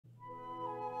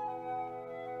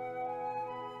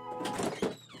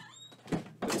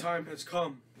The time has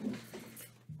come.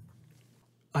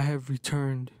 I have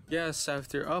returned. Yes,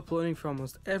 after uploading for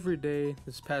almost every day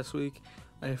this past week,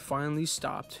 I finally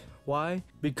stopped. Why?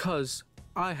 Because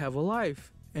I have a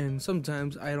life, and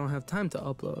sometimes I don't have time to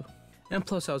upload. And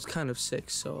plus I was kind of sick,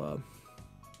 so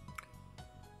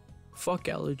fuck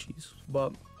allergies.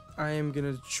 But I am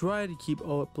gonna try to keep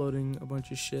uploading a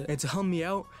bunch of shit. And to help me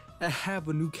out, I have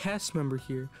a new cast member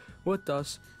here with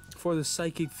us for the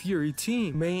Psychic Fury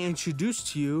team. May I introduce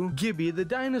to you Gibby the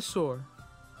dinosaur.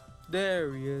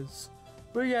 There he is.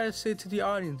 What do you gotta say to the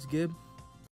audience, Gib?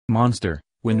 Monster,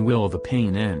 when will the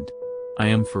pain end? I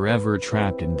am forever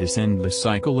trapped in this endless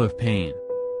cycle of pain.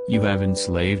 You have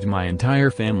enslaved my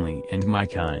entire family and my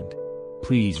kind.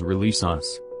 Please release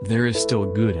us. There is still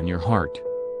good in your heart.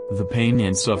 The pain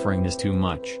and suffering is too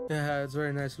much. Yeah, it's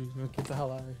very nice of you. Get the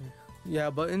hell out of here. Yeah,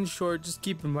 but in short, just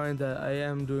keep in mind that I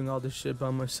am doing all this shit by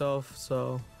myself,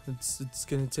 so it's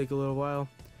gonna take a little while.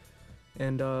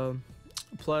 And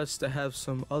plus, to have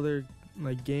some other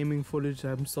like gaming footage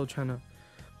that I'm still trying to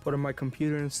put on my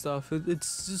computer and stuff.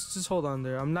 It's just hold on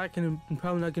there. I'm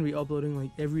probably not gonna be uploading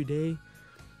like every day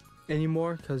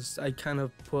anymore, because I kind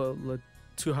of put like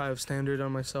too high of standard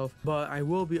on myself. But I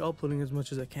will be uploading as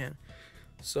much as I can,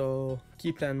 so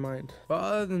keep that in mind. But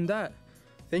other than that,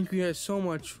 thank you guys so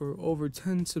much for over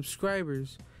 10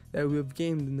 subscribers that we have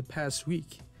gained in the past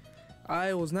week.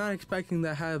 I was not expecting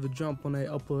that high of a jump when I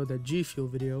uploaded that G Fuel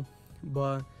video,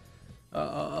 but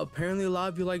apparently a lot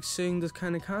of you like seeing this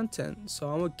kind of content, so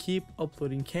I'm gonna keep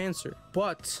uploading cancer.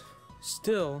 But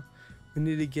still, we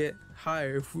need to get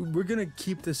higher. If we're gonna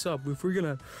keep this up, if we're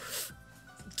gonna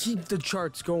keep the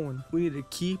charts going, we need to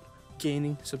keep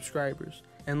gaining subscribers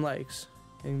and likes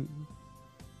and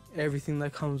everything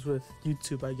that comes with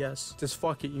YouTube, I guess. Just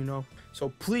fuck it, you know.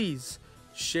 So please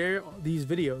share these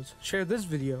videos, share this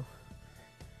video,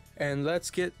 and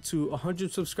let's get to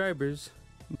 100 subscribers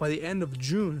by the end of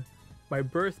June, my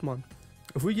birth month.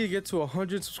 If we can get to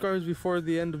 100 subscribers before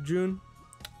the end of June,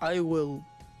 I will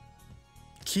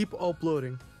keep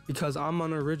uploading because I'm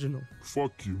unoriginal.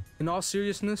 Fuck you. In all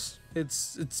seriousness,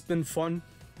 it's been fun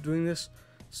doing this,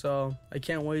 so I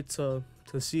can't wait to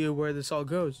see where this all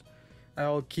goes.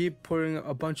 I'll keep putting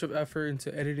a bunch of effort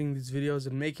into editing these videos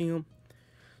and making them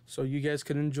so you guys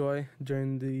can enjoy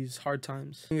during these hard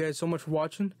times. Thank you guys so much for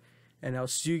watching, and I'll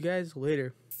see you guys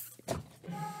later.